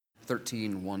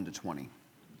13, 1-20.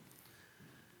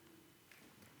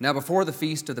 Now before the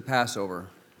feast of the Passover,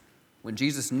 when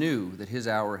Jesus knew that his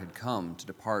hour had come to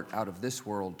depart out of this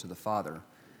world to the Father,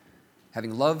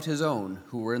 having loved his own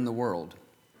who were in the world,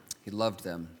 he loved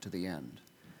them to the end.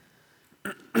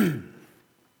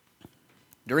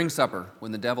 During supper,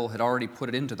 when the devil had already put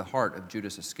it into the heart of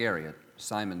Judas Iscariot,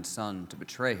 Simon's son, to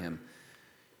betray him,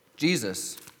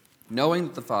 Jesus, knowing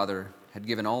that the Father had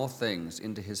given all things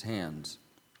into his hands,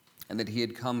 and that he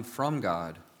had come from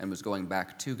God and was going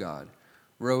back to God,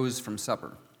 rose from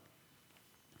supper.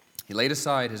 He laid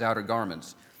aside his outer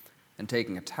garments, and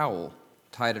taking a towel,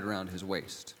 tied it around his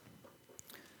waist.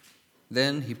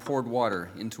 Then he poured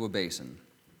water into a basin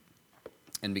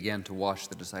and began to wash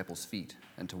the disciples' feet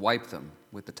and to wipe them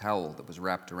with the towel that was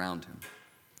wrapped around him.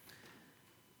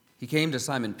 He came to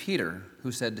Simon Peter,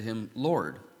 who said to him,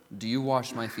 "Lord, do you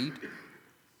wash my feet?"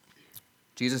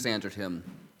 Jesus answered him,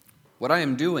 "What I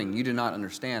am doing you do not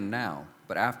understand now,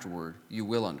 but afterward you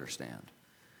will understand."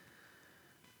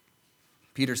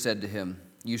 Peter said to him,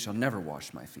 "You shall never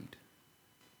wash my feet."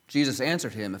 Jesus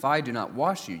answered him, "If I do not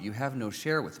wash you, you have no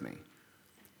share with me."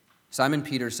 Simon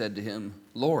Peter said to him,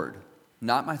 "Lord,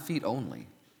 not my feet only,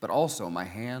 but also my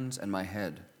hands and my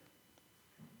head."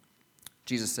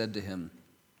 Jesus said to him,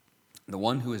 "The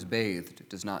one who is bathed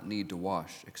does not need to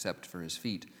wash except for his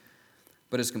feet,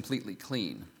 but is completely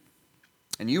clean.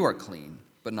 And you are clean,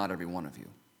 but not every one of you."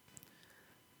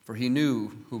 For he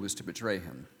knew who was to betray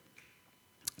him.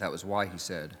 That was why he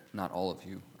said, "Not all of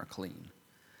you are clean."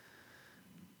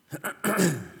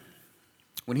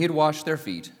 When he had washed their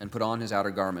feet and put on his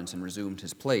outer garments and resumed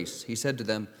his place, he said to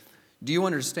them, "Do you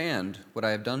understand what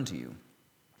I have done to you?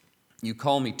 You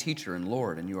call me teacher and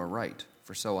Lord, and you are right,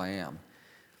 for so I am.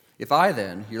 If I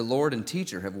then, your Lord and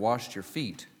teacher, have washed your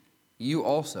feet, you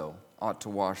also ought to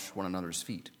wash one another's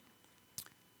feet.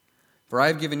 For I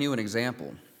have given you an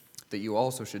example that you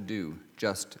also should do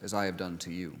just as I have done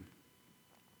to you.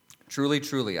 Truly,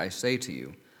 truly, I say to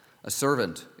you, a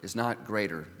servant is not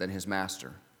greater than his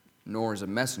master, nor is a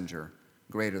messenger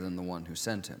greater than the one who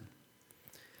sent him.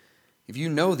 If you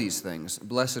know these things,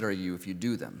 blessed are you if you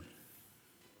do them.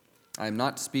 I am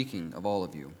not speaking of all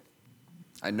of you.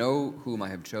 I know whom I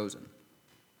have chosen,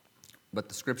 but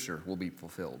the scripture will be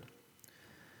fulfilled.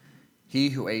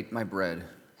 He who ate my bread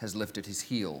has lifted his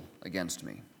heel against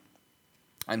me.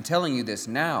 I'm telling you this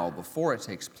now before it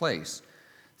takes place,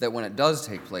 that when it does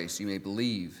take place, you may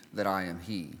believe that I am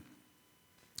he.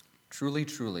 Truly,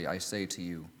 truly, I say to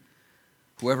you,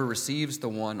 whoever receives the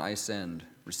one I send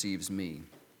receives me,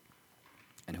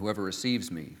 and whoever receives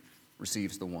me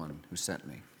receives the one who sent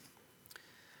me."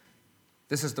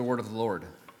 This is the word of the Lord.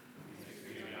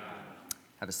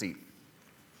 Have a seat.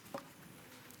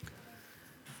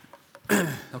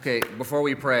 Okay, before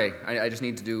we pray, I just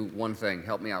need to do one thing.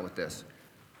 Help me out with this.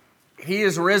 He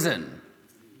is risen.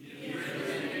 He is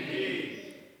risen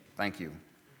indeed. Thank you.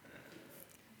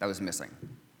 That was missing.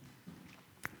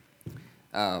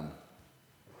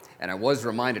 And I was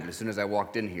reminded as soon as I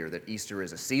walked in here that Easter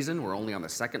is a season. We're only on the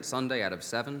second Sunday out of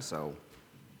 7, so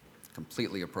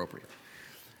completely appropriate.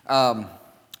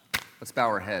 Let's bow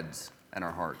our heads and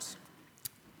our hearts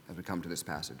as we come to this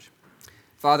passage.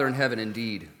 Father in heaven,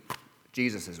 indeed,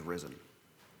 Jesus is risen,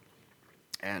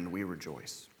 and we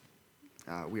rejoice.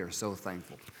 We are so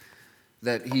thankful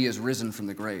that he is risen from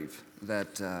the grave,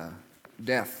 that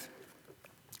death,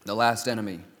 the last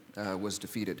enemy, was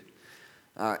defeated.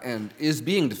 And is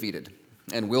being defeated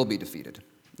and will be defeated,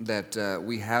 that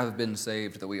we have been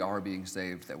saved, that we are being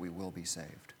saved, that we will be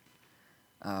saved.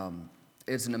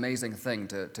 It's an amazing thing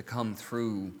to come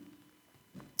through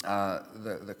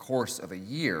the course of a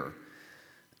year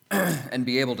and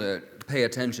be able to pay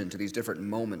attention to these different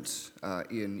moments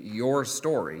in your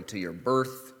story, to your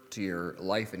birth, to your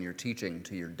life and your teaching,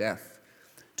 to your death,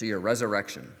 to your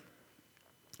resurrection,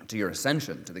 to your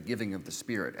ascension, to the giving of the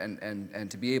Spirit,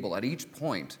 and to be able at each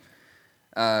point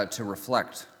to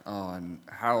reflect on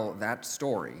how that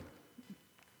story,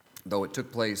 though it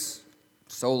took place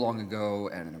so long ago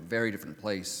and in a very different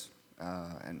place,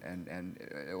 and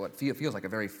what feels like a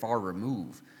very far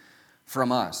remove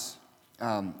from us,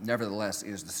 nevertheless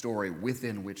is the story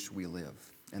within which we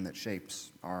live and that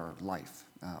shapes our life,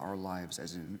 our lives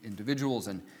as individuals,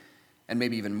 and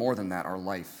maybe even more than that, our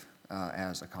life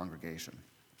as a congregation.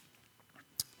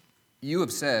 You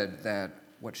have said that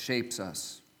what shapes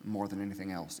us more than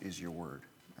anything else is your word.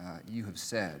 You have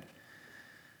said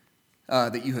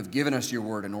that you have given us your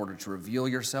word in order to reveal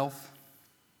yourself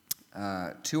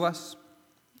to us,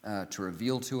 to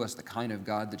reveal to us the kind of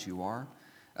God that you are.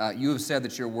 You have said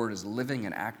that your word is living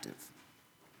and active,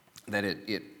 that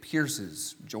it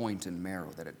pierces joint and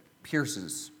marrow, that it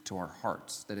pierces to our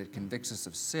hearts, that it convicts us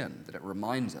of sin, that it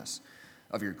reminds us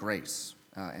of your grace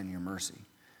and your mercy.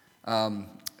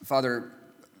 Father,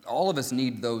 all of us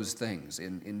need those things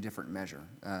in different measure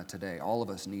today. All of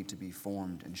us need to be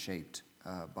formed and shaped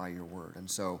by your word. And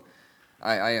so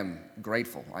I am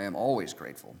grateful. I am always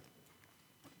grateful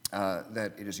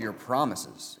that it is your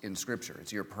promises in Scripture.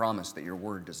 It's your promise that your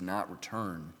word does not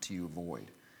return to you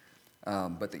void,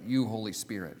 but that you, Holy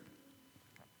Spirit,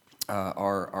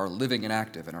 are living and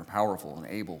active and are powerful and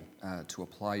able to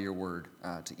apply your word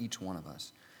to each one of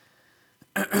us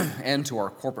and to our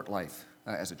corporate life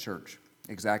as a church,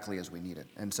 exactly as we need it.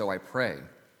 And so I pray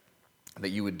that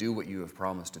you would do what you have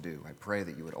promised to do. I pray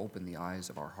that you would open the eyes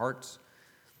of our hearts,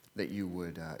 that you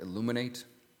would illuminate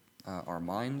our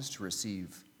minds to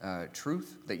receive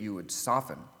truth, that you would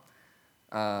soften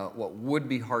what would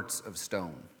be hearts of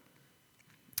stone,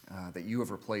 that you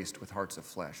have replaced with hearts of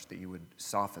flesh, that you would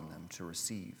soften them to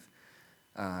receive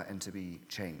and to be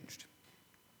changed.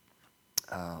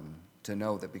 To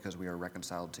know that because we are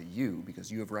reconciled to you,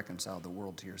 because you have reconciled the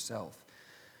world to yourself,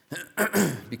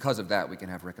 because of that we can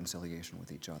have reconciliation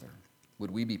with each other.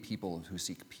 Would we be people who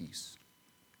seek peace?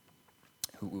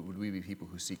 Would we be people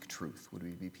who seek truth? Would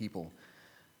we be people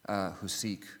who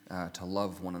seek to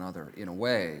love one another in a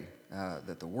way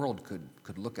that the world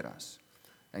could look at us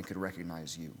and could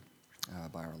recognize you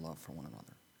by our love for one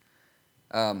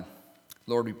another?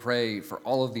 Lord, we pray for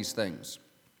all of these things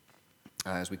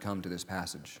as we come to this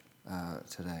passage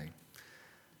today.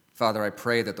 Father, I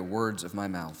pray that the words of my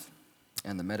mouth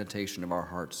and the meditation of our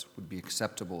hearts would be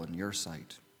acceptable in your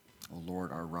sight, O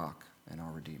Lord, our rock and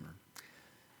our Redeemer.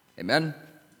 Amen?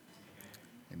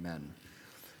 Amen.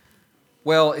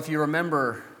 Well, if you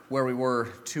remember where we were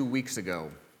 2 weeks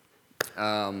ago,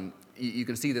 you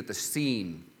can see that the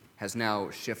scene has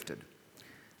now shifted.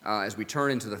 As we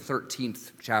turn into the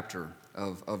 13th chapter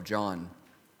of John,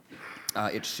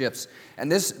 it shifts.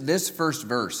 And this first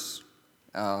verse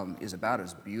is about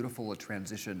as beautiful a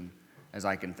transition as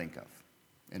I can think of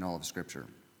in all of Scripture.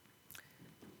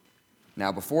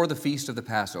 Now, before the feast of the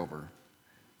Passover,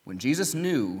 when Jesus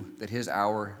knew that his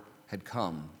hour had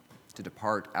come to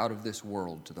depart out of this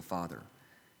world to the Father,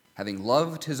 having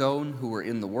loved his own who were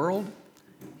in the world,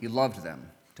 he loved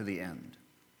them to the end.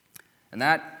 And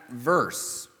that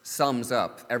verse sums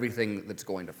up everything that's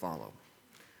going to follow.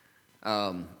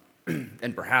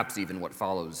 And perhaps even what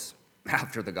follows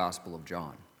after the Gospel of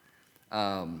John.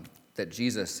 That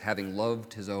Jesus, having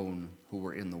loved his own who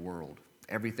were in the world,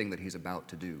 everything that he's about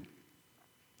to do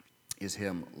is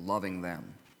him loving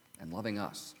them and loving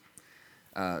us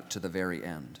to the very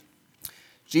end.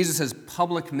 Jesus'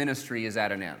 public ministry is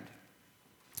at an end.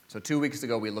 So 2 weeks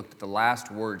ago, we looked at the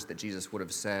last words that Jesus would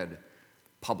have said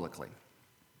publicly.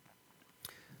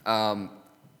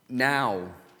 Now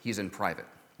he's in private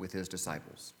with his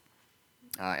disciples.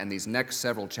 And these next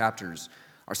several chapters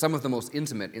are some of the most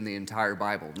intimate in the entire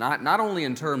Bible, not only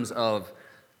in terms of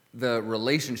the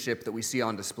relationship that we see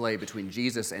on display between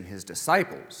Jesus and his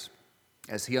disciples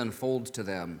as he unfolds to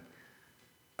them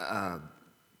the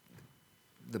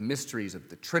mysteries of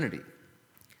the Trinity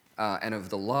and of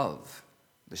the love,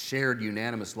 the shared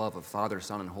unanimous love of Father,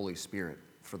 Son, and Holy Spirit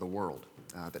for the world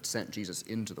that sent Jesus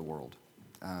into the world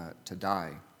to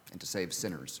die and to save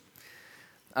sinners.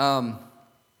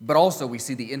 But also we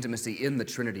see the intimacy in the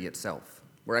Trinity itself.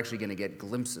 We're actually going to get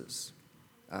glimpses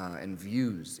and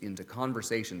views into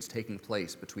conversations taking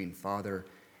place between Father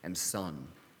and Son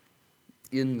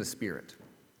in the Spirit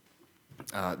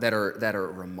that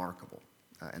are remarkable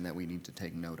and that we need to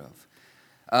take note of.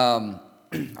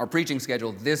 Our preaching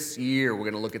schedule this year, we're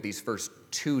going to look at these first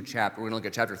two chapters. We're going to look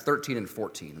at chapter 13 and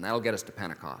 14, and that'll get us to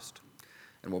Pentecost.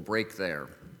 And we'll break there.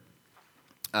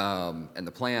 And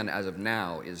the plan as of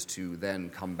now is to then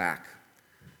come back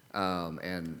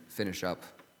and finish up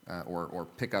or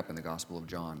pick up in the Gospel of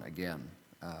John again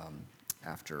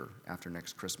after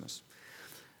next Christmas.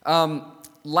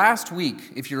 Last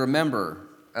week, if you remember,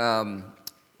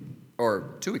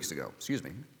 or 2 weeks ago,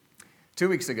 2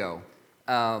 weeks ago,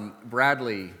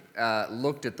 Bradley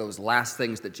looked at those last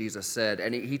things that Jesus said,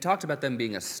 and he talked about them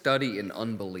being a study in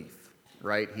unbelief,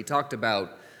 right? He talked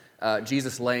about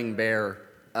Jesus laying bare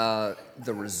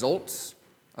the results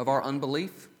of our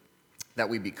unbelief, that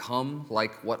we become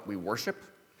like what we worship.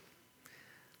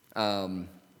 And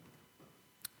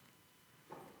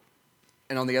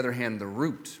on the other hand, the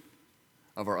root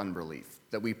of our unbelief,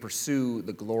 that we pursue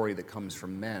the glory that comes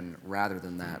from men rather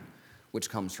than that which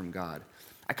comes from God.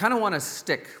 I kind of want to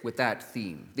stick with that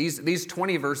theme. These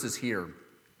 20 verses here,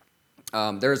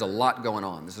 there's a lot going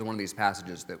on. This is one of these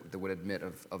passages that would admit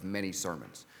of many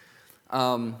sermons.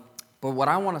 But what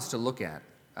I want us to look at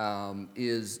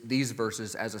is these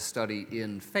verses as a study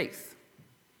in faith.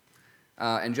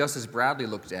 And just as Bradley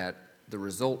looked at the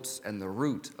results and the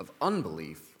root of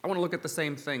unbelief, I want to look at the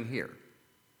same thing here,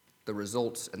 the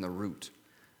results and the root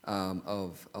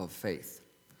of faith.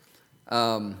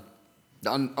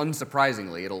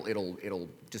 Unsurprisingly, it'll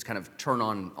just kind of turn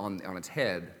on its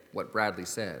head what Bradley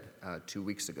said 2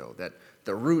 weeks ago, that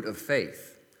the root of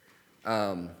faith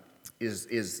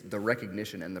is the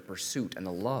recognition and the pursuit and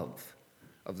the love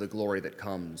of the glory that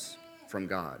comes from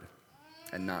God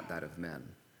and not that of men.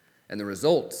 And the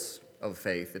results of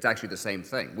faith, it's actually the same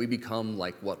thing. We become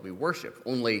like what we worship,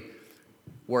 only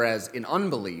whereas in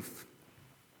unbelief,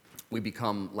 we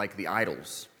become like the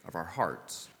idols of our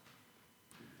hearts.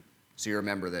 So you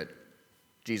remember that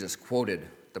Jesus quoted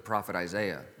the prophet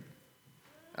Isaiah,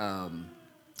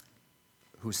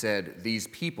 who said, "These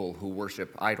people who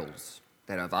worship idols,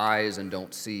 that have eyes and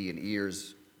don't see and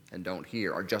ears and don't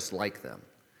hear, are just like them."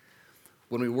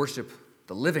 When we worship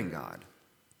the living God,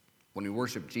 when we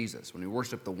worship Jesus, when we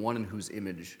worship the one in whose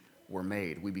image we're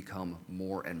made, we become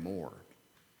more and more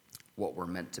what we're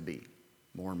meant to be,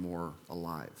 more and more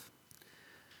alive.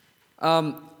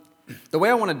 The way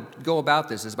I want to go about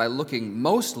this is by looking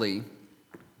mostly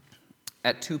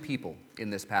at two people in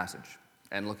this passage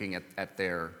and looking at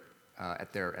their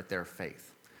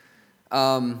faith.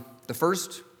 The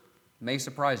first may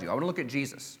surprise you. I want to look at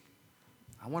Jesus.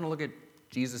 I want to look at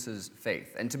Jesus'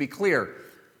 faith. And to be clear,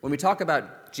 when we talk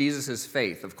about Jesus'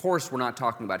 faith, of course we're not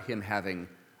talking about him having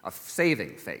a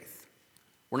saving faith.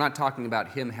 We're not talking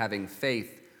about him having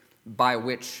faith by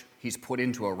which he's put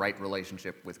into a right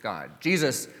relationship with God.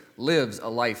 Jesus lives a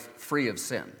life free of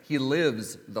sin. He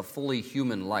lives the fully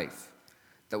human life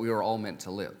that we are all meant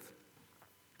to live.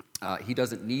 He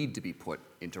doesn't need to be put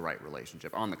into right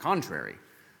relationship. On the contrary,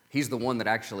 he's the one that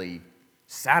actually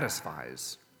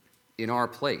satisfies in our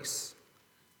place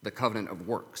the covenant of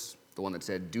works, the one that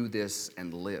said, "Do this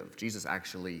and live." Jesus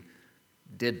actually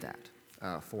did that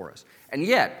for us. And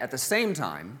yet, at the same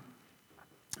time,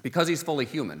 because he's fully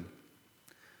human,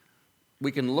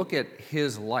 we can look at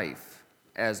his life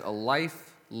as a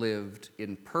life lived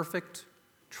in perfect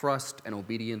trust and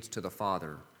obedience to the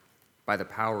Father by the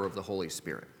power of the Holy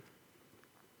Spirit.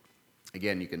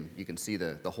 Again, you can see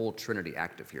the whole Trinity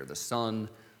active here. The Son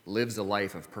lives a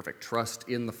life of perfect trust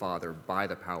in the Father by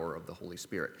the power of the Holy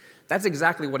Spirit. That's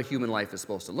exactly what a human life is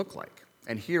supposed to look like.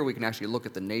 And here we can actually look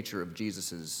at the nature of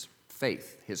Jesus'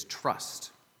 faith, his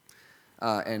trust,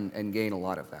 and gain a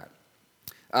lot of that.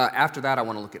 After that, I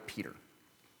want to look at Peter.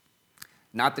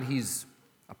 Not that he's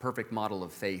a perfect model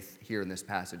of faith here in this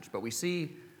passage, but we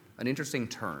see an interesting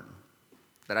turn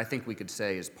that I think we could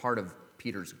say is part of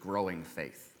Peter's growing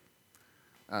faith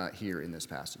here in this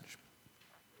passage.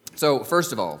 So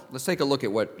first of all, let's take a look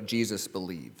at what Jesus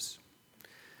believes.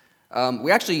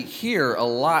 We actually hear a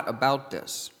lot about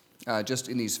this just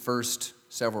in these first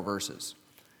several verses.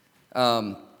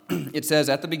 It says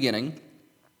at the beginning,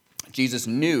 Jesus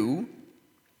knew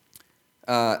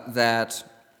that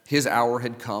his hour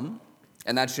had come,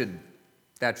 and that should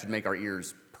make our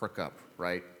ears perk up,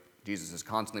 right? Jesus has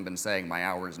constantly been saying, "My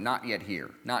hour is not yet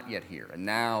here, not yet here." And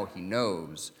now he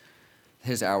knows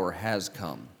his hour has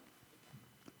come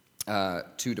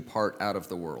to depart out of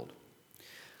the world.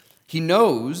 He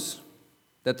knows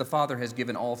that the Father has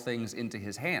given all things into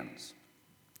his hands.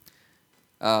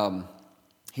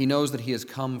 He knows that he has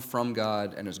come from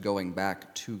God and is going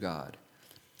back to God.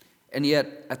 And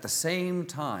yet, at the same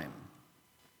time,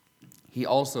 he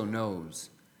also knows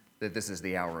that this is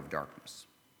the hour of darkness.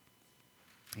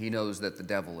 He knows that the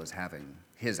devil is having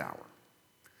his hour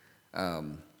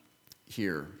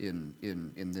here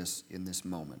in this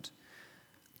moment.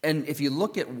 And if you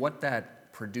look at what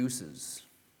that produces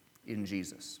in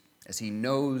Jesus, as he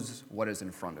knows what is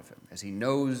in front of him, as he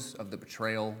knows of the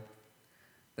betrayal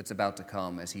that's about to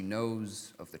come, as he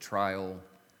knows of the trial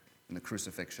and the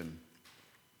crucifixion,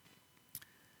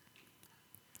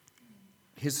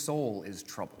 his soul is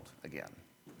troubled again.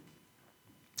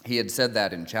 He had said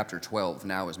that in chapter 12,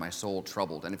 "Now is my soul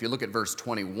troubled." And if you look at verse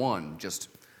 21, just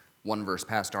one verse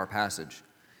past our passage,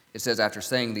 it says, "After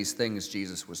saying these things,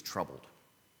 Jesus was troubled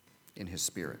in his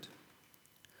spirit."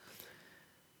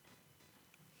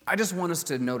 I just want us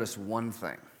to notice one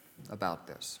thing about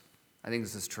this. I think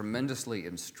this is tremendously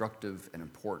instructive and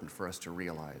important for us to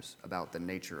realize about the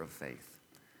nature of faith.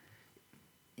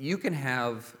 You can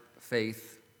have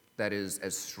faith that is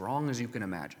as strong as you can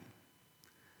imagine.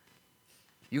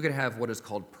 You could have what is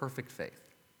called perfect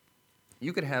faith.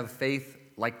 You could have faith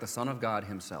like the Son of God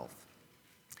himself,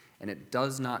 and it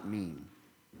does not mean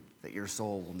that your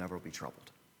soul will never be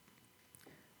troubled.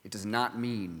 It does not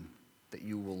mean that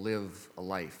you will live a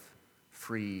life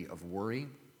free of worry,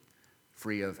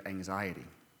 free of anxiety,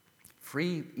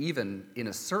 free even in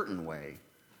a certain way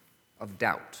of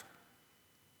doubt.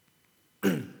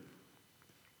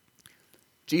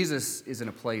 Jesus is in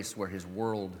a place where his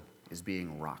world is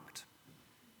being rocked.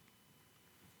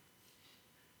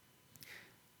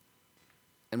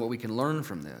 And what we can learn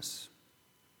from this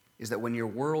is that when your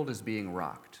world is being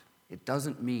rocked, it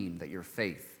doesn't mean that your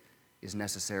faith is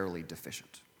necessarily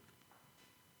deficient.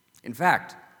 In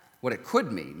fact, what it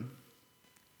could mean,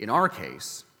 in our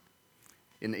case,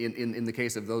 in the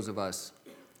case of those of us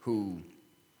who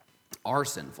are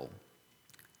sinful,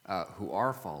 who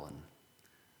are fallen,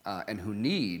 and who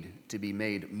need to be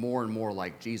made more and more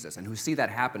like Jesus, and who see that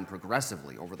happen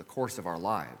progressively over the course of our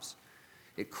lives,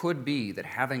 it could be that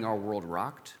having our world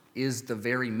rocked is the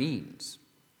very means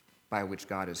by which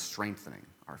God is strengthening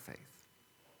our faith.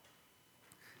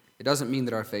 It doesn't mean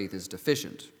that our faith is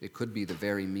deficient. It could be the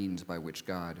very means by which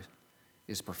God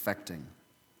is perfecting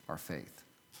our faith.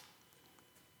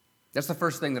 That's the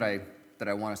first thing that I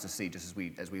want us to see, just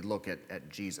as we look at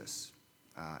Jesus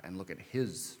and look at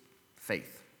his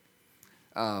faith.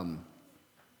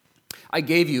 I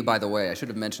gave you, by the way, I should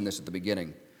have mentioned this at the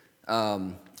beginning.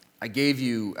 I gave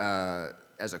you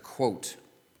as a quote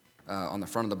on the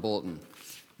front of the bulletin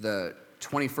the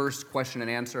 21st question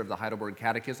and answer of the Heidelberg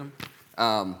Catechism.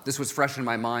 This was fresh in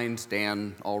my mind.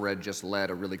 Dan Allred just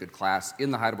led a really good class in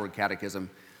the Heidelberg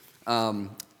Catechism.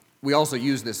 We also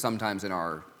use this sometimes in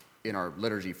our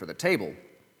liturgy for the table.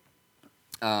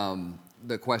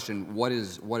 The question, what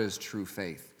is true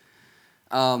faith?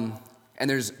 And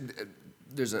there's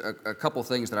a couple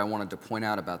things that I wanted to point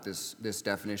out about this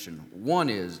definition. One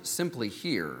is simply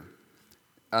here,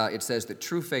 it says that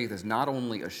true faith is not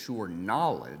only a sure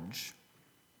knowledge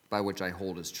by which I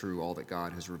hold as true all that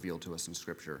God has revealed to us in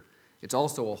Scripture, it's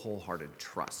also a wholehearted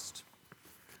trust.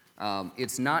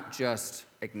 It's not just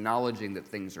acknowledging that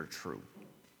things are true.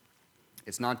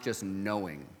 It's not just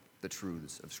knowing the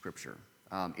truths of Scripture.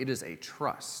 It is a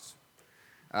trust.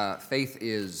 Faith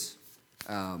is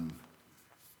a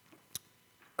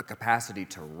capacity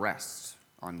to rest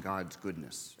on God's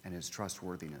goodness and his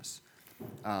trustworthiness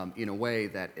in a way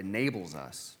that enables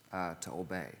us to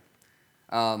obey.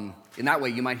 In that way,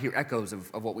 you might hear echoes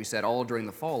of what we said all during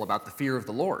the fall about the fear of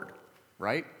the Lord,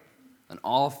 right? An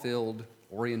awe-filled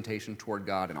orientation toward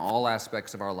God in all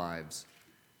aspects of our lives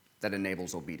that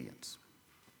enables obedience.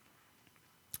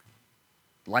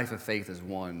 Life of faith is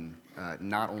one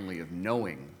not only of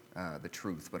knowing the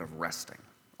truth, but of resting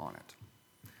on it.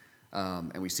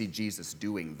 And we see Jesus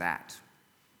doing that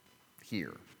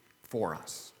here for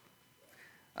us,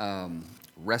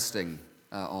 resting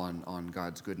on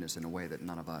God's goodness in a way that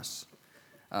none of us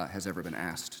has ever been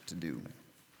asked to do.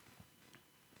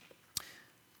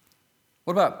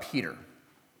 What about Peter?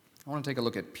 I want to take a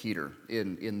look at Peter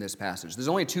in this passage. There's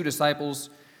only two disciples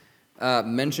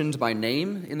mentioned by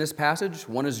name in this passage.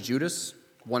 One is Judas,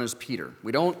 one is Peter.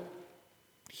 We don't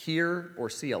hear or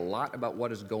see a lot about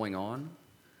what is going on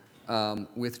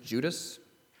with Judas.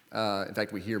 In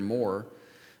fact, we hear more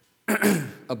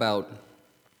about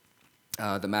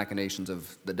the machinations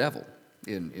of the devil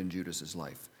in Judas's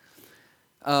life.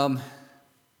 But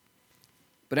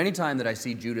anytime that I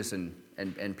see Judas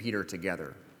and Peter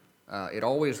together, it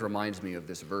always reminds me of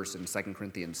this verse in 2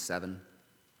 Corinthians 7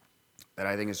 that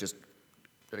I think is just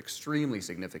an extremely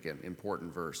significant,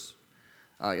 important verse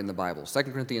in the Bible. 2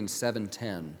 Corinthians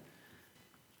 7:10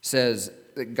 says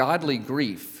that godly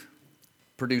grief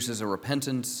produces a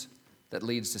repentance that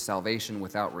leads to salvation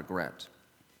without regret,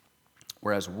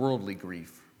 whereas worldly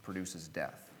grief produces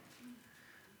death.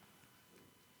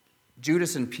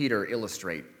 Judas and Peter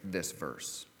illustrate this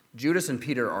verse. Judas and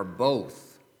Peter are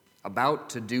both about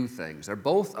to do things. They're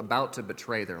both about to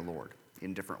betray their Lord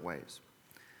in different ways.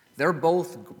 They're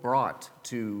both brought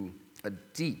to a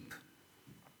deep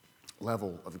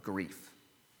level of grief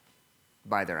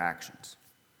by their actions.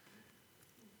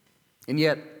 And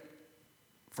yet,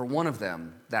 for one of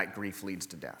them, that grief leads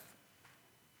to death.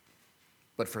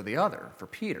 But for the other, for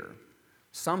Peter,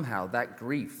 somehow that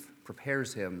grief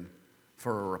prepares him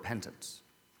for a repentance,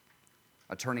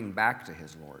 a turning back to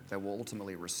his Lord that will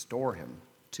ultimately restore him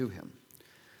to him,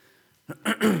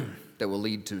 that will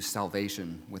lead to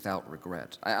salvation without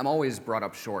regret. I'm always brought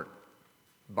up short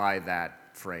by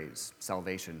that phrase,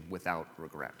 salvation without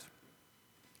regret,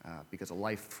 because a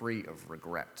life free of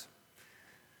regret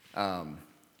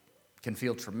can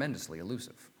feel tremendously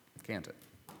elusive, can't it?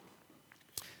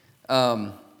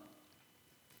 I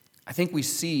think we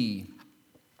see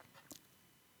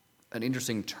an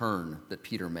interesting turn that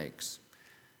Peter makes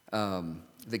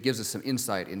that gives us some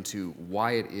insight into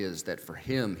why it is that for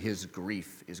him, his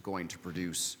grief is going to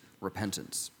produce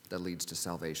repentance that leads to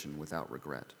salvation without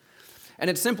regret. And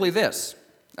it's simply this.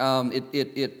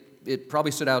 It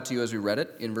probably stood out to you as we read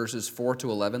it. In verses 4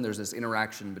 to 11, there's this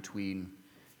interaction between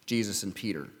Jesus and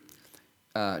Peter.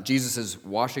 Jesus is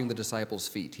washing the disciples'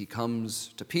 feet. He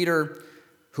comes to Peter,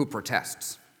 who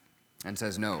protests and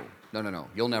says, no,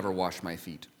 you'll never wash my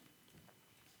feet.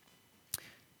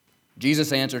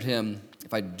 Jesus answered him,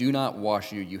 if I do not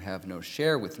wash you, you have no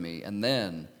share with me. And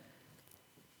then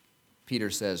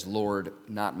Peter says, Lord,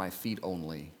 not my feet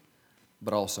only,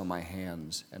 but also my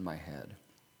hands and my head.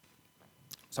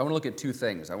 So I want to look at two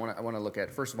things. I want to look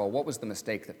at, first of all, what was the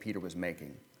mistake that Peter was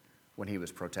making when he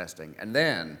was protesting? And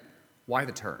then, why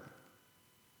the turn?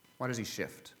 Why does he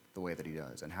shift the way that he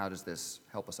does? And how does this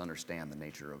help us understand the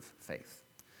nature of faith?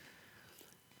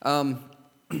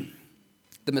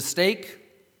 The mistake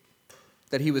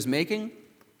that he was making,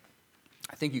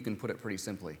 I think you can put it pretty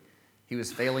simply. He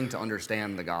was failing to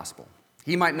understand the gospel.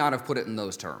 He might not have put it in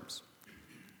those terms,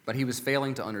 but he was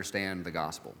failing to understand the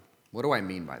gospel. What do I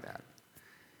mean by that?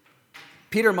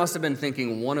 Peter must have been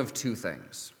thinking one of two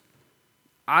things.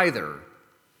 Either,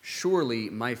 surely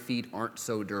my feet aren't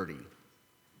so dirty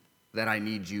that I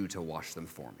need you to wash them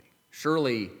for me.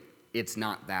 Surely it's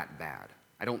not that bad.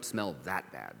 I don't smell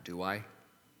that bad, do I?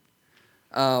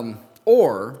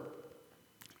 Or,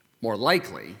 more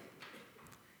likely,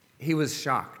 he was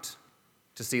shocked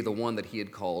to see the one that he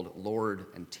had called Lord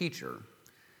and Teacher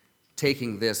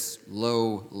taking this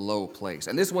low, low place.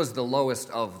 And this was the lowest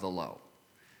of the low.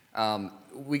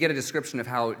 We get a description of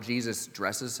how Jesus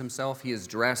dresses himself. He is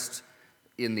dressed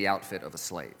in the outfit of a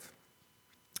slave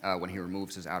when he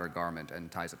removes his outer garment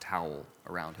and ties a towel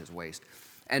around his waist.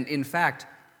 And in fact,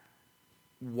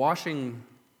 washing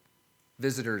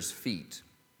visitors' feet,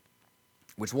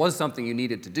 which was something you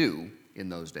needed to do in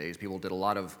those days. People did a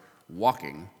lot of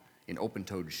walking in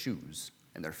open-toed shoes,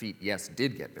 and their feet, yes,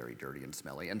 did get very dirty and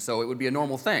smelly. And so it would be a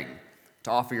normal thing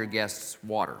to offer your guests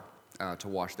water to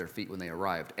wash their feet when they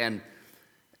arrived. And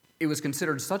it was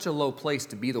considered such a low place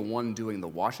to be the one doing the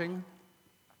washing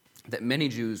that many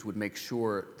Jews would make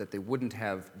sure that they wouldn't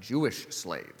have Jewish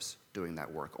slaves doing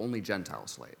that work. Only Gentile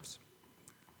slaves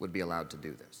would be allowed to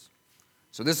do this.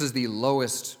 So this is the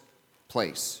lowest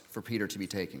place for Peter to be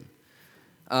taking.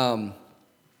 And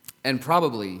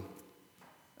probably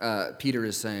Peter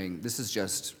is saying, this is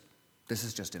just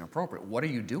inappropriate. What are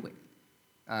you doing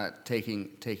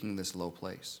taking this low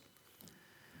place?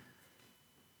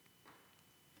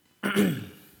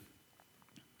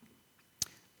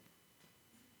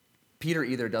 Peter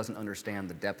either doesn't understand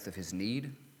the depth of his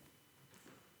need,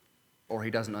 or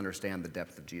he doesn't understand the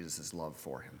depth of Jesus' love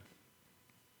for him.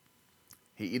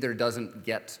 He either doesn't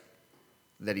get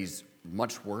that he's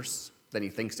much worse than he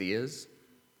thinks he is,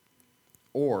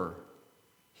 or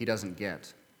he doesn't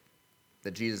get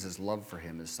that Jesus' love for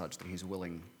him is such that he's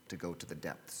willing to go to the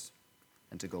depths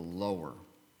and to go lower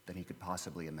than he could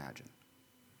possibly imagine.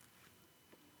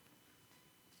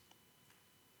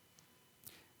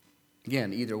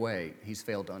 Again, either way, he's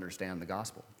failed to understand the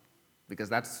gospel, because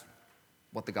that's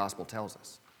what the gospel tells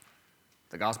us.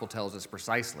 The gospel tells us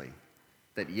precisely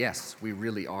that, yes, we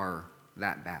really are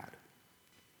that bad.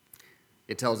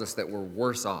 It tells us that we're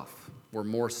worse off, we're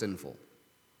more sinful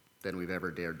than we've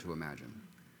ever dared to imagine.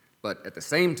 But at the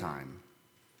same time,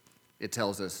 it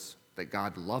tells us that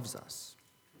God loves us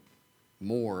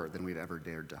more than we've ever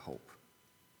dared to hope.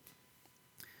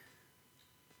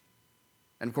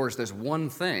 And of course, there's one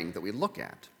thing that we look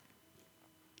at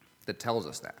that tells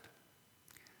us that.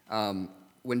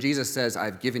 When Jesus says,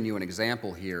 I've given you an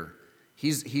example here,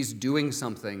 he's doing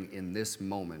something in this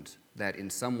moment that in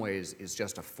some ways is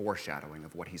just a foreshadowing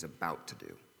of what he's about to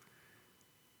do.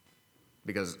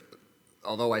 Because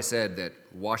although I said that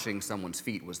washing someone's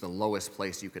feet was the lowest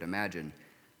place you could imagine,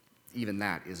 even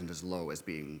that isn't as low as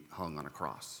being hung on a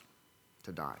cross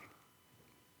to die.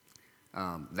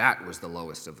 That was the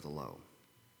lowest of the low.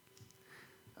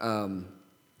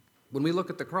 When we look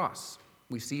at the cross,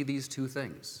 we see these two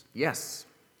things. Yes,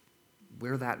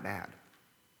 we're that bad.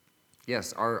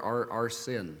 Yes, our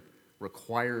sin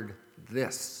required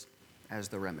this as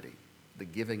the remedy, the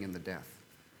giving and the death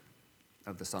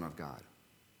of the Son of God.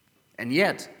 And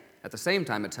yet, at the same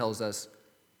time, it tells us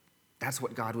that's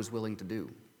what God was willing to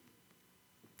do.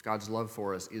 God's love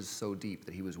for us is so deep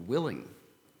that he was willing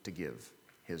to give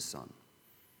his Son,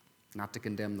 not to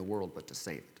condemn the world, but to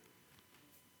save it.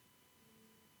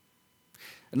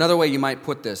 Another way you might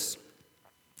put this,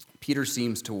 Peter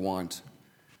seems to want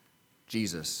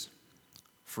Jesus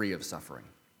free of suffering.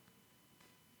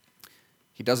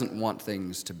 He doesn't want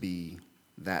things to be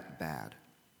that bad.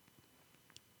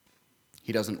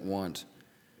 He doesn't want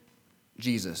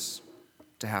Jesus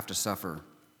to have to suffer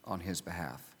on his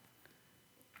behalf.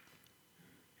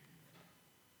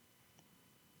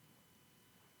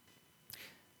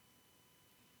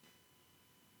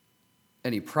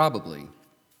 And he probably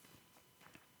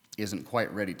isn't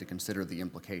quite ready to consider the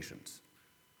implications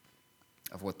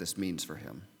of what this means for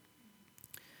him.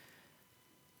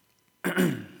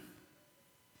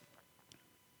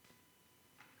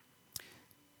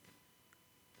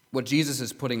 What Jesus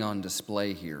is putting on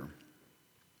display here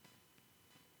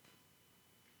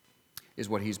is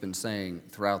what he's been saying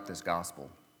throughout this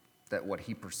gospel, that what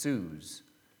he pursues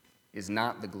is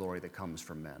not the glory that comes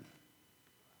from men,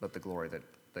 but the glory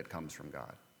that comes from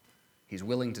God. He's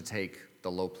willing to take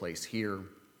the low place here.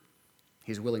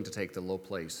 He's willing to take the low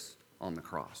place on the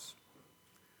cross.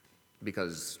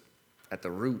 Because at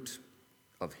the root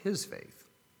of his faith,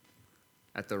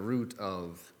 at the root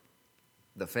of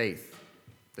the faith,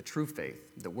 the true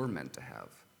faith that we're meant to have,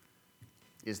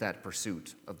 is that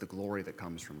pursuit of the glory that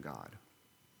comes from God,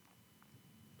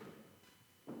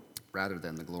 rather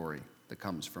than the glory that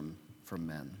comes from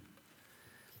men.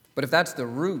 But if that's the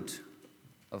root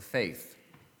of faith,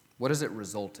 what does it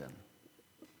result in?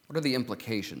 What are the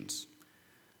implications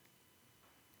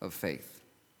of faith?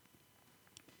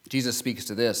 Jesus speaks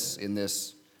to this in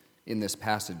this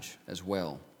passage as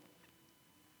well.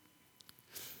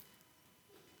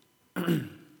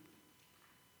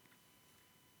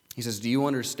 He says, "Do you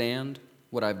understand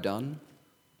what I've done?"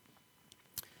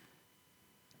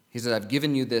 He says, "I've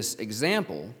given you this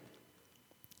example,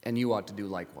 and you ought to do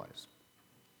likewise.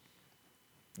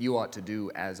 You ought to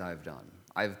do as I've done.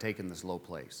 I've taken this low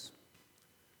place.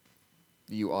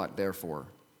 You ought, therefore,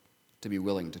 to be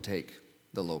willing to take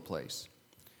the low place."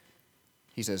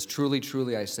 He says, "Truly,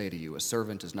 truly, I say to you, a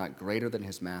servant is not greater than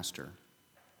his master,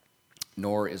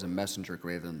 nor is a messenger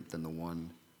greater than the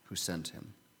one who sent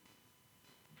him."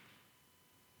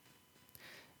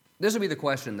 This would be the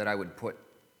question that I would put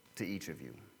to each of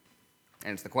you.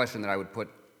 And it's the question that I would put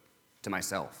to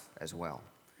myself as well.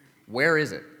 Where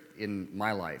is it in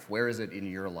my life, where is it in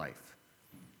your life,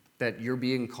 that you're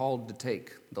being called to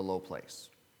take the low place?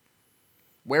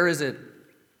 Where is it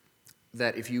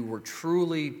that if you were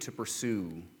truly to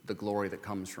pursue the glory that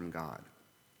comes from God,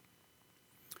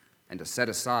 and to set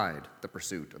aside the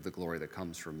pursuit of the glory that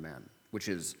comes from men, which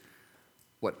is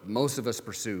what most of us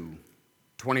pursue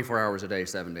 24 hours a day,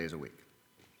 7 days a week.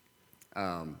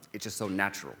 It's just so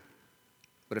natural.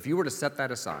 But if you were to set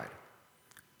that aside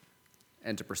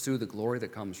and to pursue the glory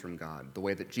that comes from God, the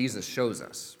way that Jesus shows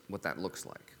us what that looks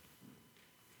like,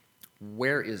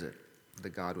 where is it that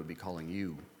God would be calling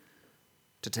you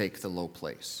to take the low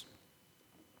place?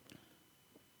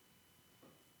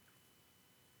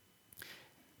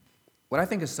 What I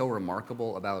think is so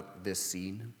remarkable about this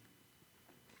scene,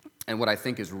 and what I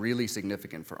think is really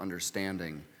significant for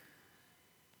understanding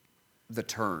the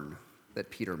turn that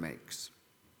Peter makes,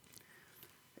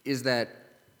 is that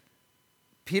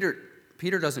Peter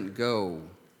doesn't go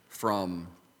from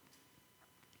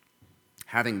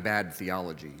having bad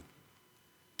theology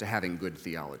to having good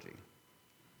theology.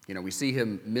 You know, we see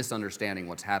him misunderstanding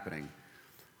what's happening.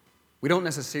 We don't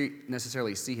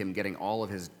necessarily see him getting all of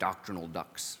his doctrinal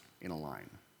ducks in a line,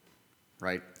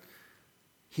 right?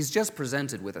 He's just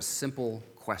presented with a simple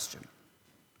question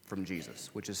from Jesus,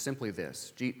 which is simply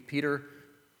this: Peter,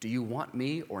 do you want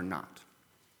me or not?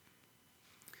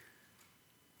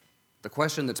 The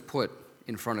question that's put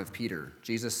in front of Peter,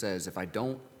 Jesus says, if I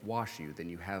don't wash you, then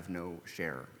you have no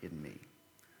share in me.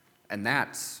 And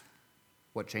that's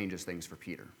what changes things for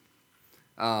Peter.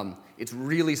 It's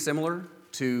really similar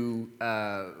to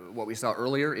what we saw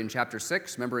earlier in chapter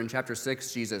 6. Remember in chapter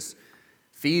 6, Jesus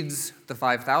feeds the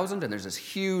 5,000, and there's this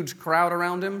huge crowd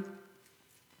around him.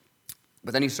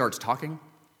 But then he starts talking.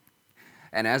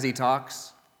 And as he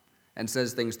talks and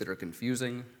says things that are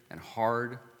confusing and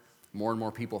hard, more and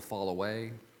more people fall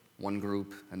away, one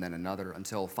group and then another,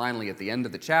 until finally at the end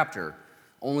of the chapter,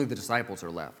 only the disciples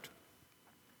are left.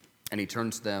 And he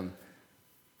turns to them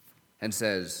and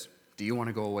says, "Do you want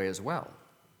to go away as well?"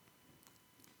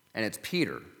 And it's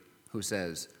Peter who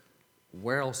says,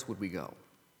 "Where else would we go?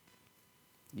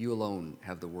 You alone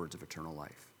have the words of eternal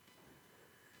life."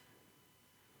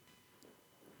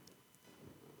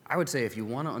 I would say if you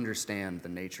want to understand the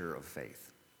nature of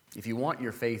faith, if you want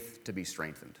your faith to be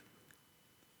strengthened,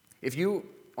 if you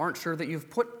aren't sure that you've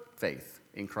put faith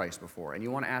in Christ before, and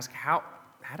you want to ask, how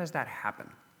does that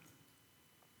happen?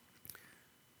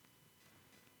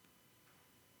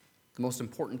 The most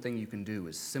important thing you can do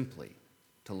is simply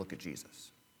to look at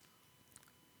Jesus,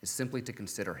 is simply to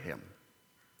consider him.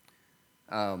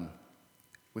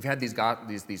 We've had these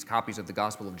copies of the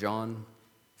Gospel of John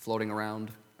floating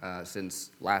around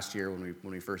since last year when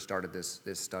we first started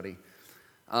this study.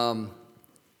 And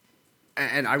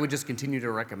I would just continue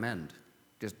to recommend,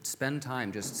 just spend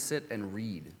time, just sit and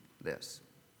read this.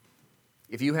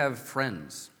 If you have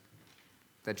friends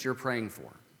that you're praying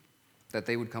for, that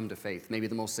they would come to faith, maybe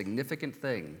the most significant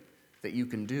thing that you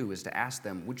can do is to ask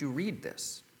them, would you read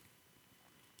this?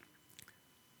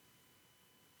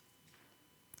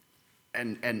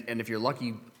 And if you're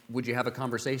lucky, would you have a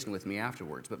conversation with me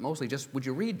afterwards? But mostly just, would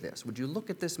you read this? Would you look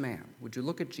at this man? Would you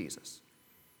look at Jesus?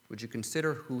 Would you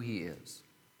consider who he is?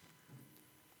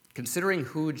 Considering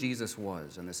who Jesus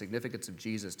was and the significance of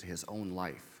Jesus to his own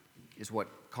life is what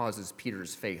causes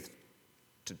Peter's faith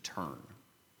to turn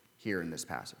here in this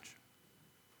passage.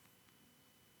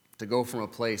 To go from a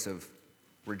place of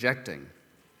rejecting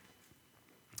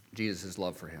Jesus'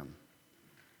 love for him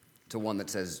to one that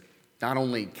says, not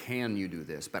only can you do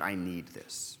this, but I need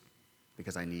this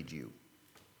because I need you.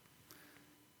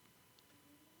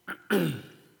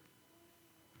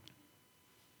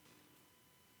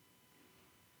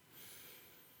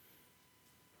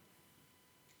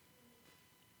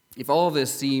 If all of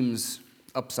this seems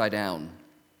upside down,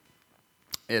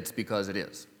 it's because it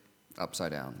is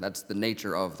upside down. That's the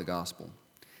nature of the gospel.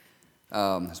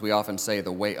 As we often say,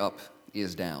 the way up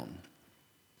is down.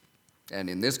 And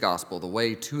in this gospel, the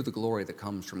way to the glory that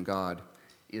comes from God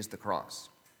is the cross.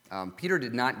 Peter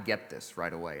did not get this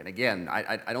right away. And again,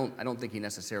 I don't think he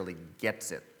necessarily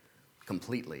gets it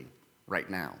completely right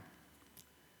now.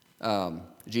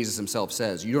 Jesus himself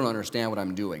says, you don't understand what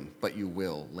I'm doing, but you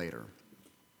will later.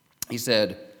 He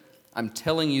said, I'm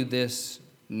telling you this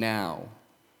now,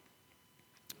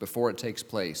 before it takes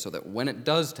place, so that when it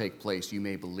does take place, you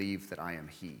may believe that I am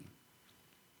he.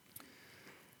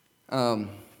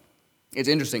 It's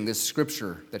interesting, this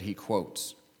scripture that he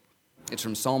quotes, it's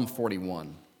from Psalm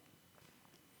 41.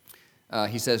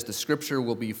 He says, the scripture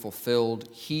will be fulfilled,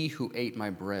 he who ate my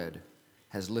bread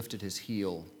has lifted his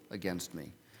heel against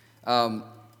me.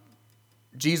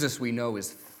 Jesus, we know, is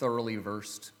thoroughly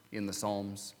versed in the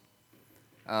Psalms.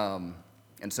 And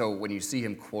so when you see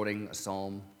him quoting a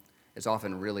psalm, it's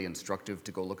often really instructive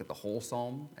to go look at the whole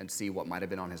psalm and see what might have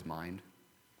been on his mind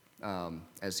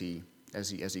as he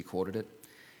quoted it.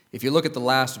 If you look at the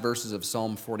last verses of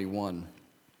Psalm 41,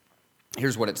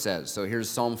 here's what it says. So here's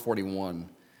Psalm 41,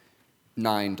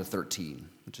 9 to 13,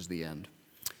 which is the end.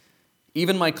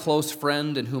 Even my close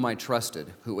friend in whom I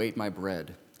trusted, who ate my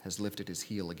bread, has lifted his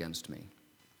heel against me.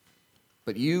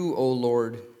 But you, O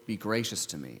Lord, be gracious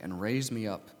to me and raise me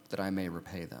up that I may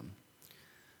repay them.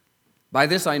 By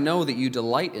this I know that you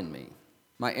delight in me.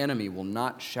 My enemy will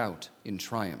not shout in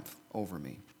triumph over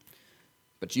me.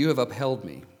 But you have upheld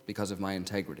me because of my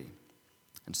integrity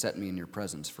and set me in your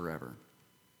presence forever.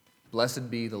 Blessed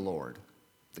be the Lord,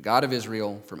 the God of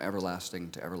Israel, from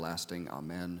everlasting to everlasting.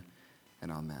 Amen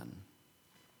and amen.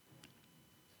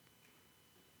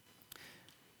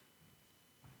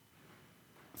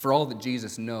 For all that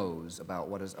Jesus knows about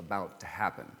what is about to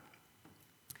happen,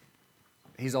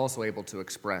 he's also able to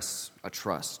express a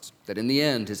trust that in the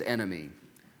end his enemy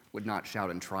would not shout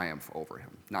in triumph over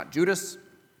him. Not Judas,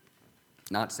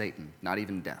 not Satan, not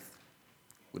even death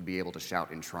would be able to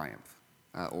shout in triumph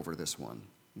over this one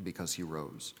because he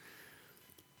rose.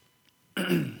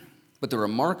 But the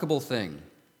remarkable thing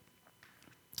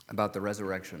about the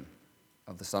resurrection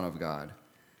of the Son of God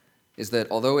is that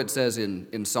although it says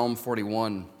in Psalm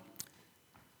 41,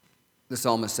 the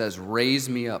psalmist says, raise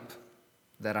me up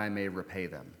that I may repay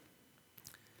them.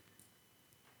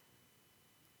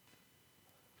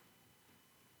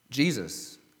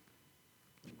 Jesus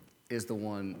is the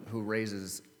one who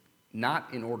raises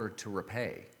not in order to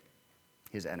repay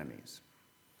his enemies,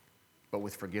 but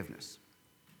with forgiveness.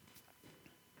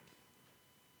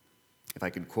 If I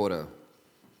could quote a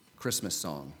Christmas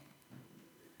song,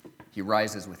 he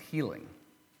rises with healing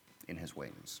in his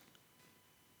wings.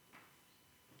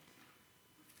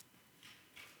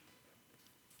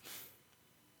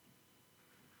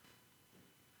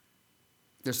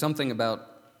 There's something about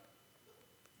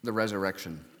the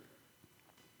resurrection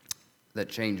that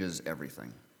changes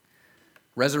everything.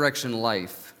 Resurrection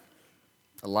life,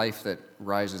 a life that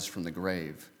rises from the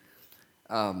grave,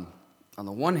 on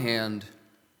the one hand,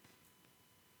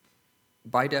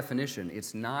 by definition,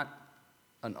 it's not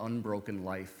an unbroken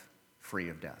life free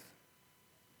of death.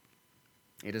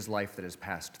 It is life that has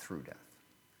passed through death.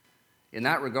 In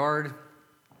that regard,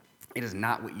 it is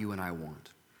not what you and I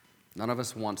want. None of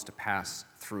us wants to pass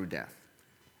through death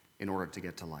in order to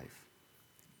get to life.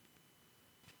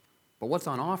 But what's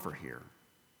on offer here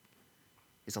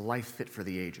is a life fit for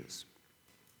the ages,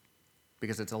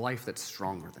 because it's a life that's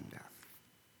stronger than death.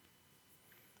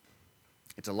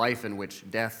 It's a life in which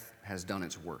death has done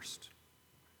its worst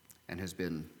and has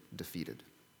been defeated.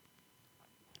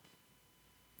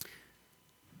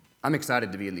 I'm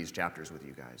excited to be in these chapters with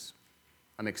you guys.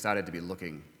 I'm excited to be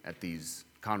looking at these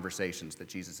conversations that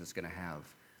Jesus is going to have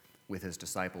with his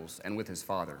disciples and with his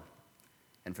Father,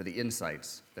 and for the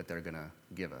insights that they're going to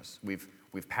give us. We've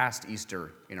passed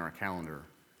Easter in our calendar,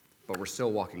 but we're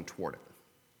still walking toward it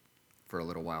for a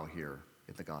little while here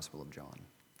in the Gospel of John.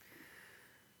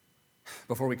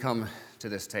 Before we come to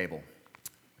this table,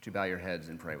 would you bow your heads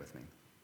and pray with me?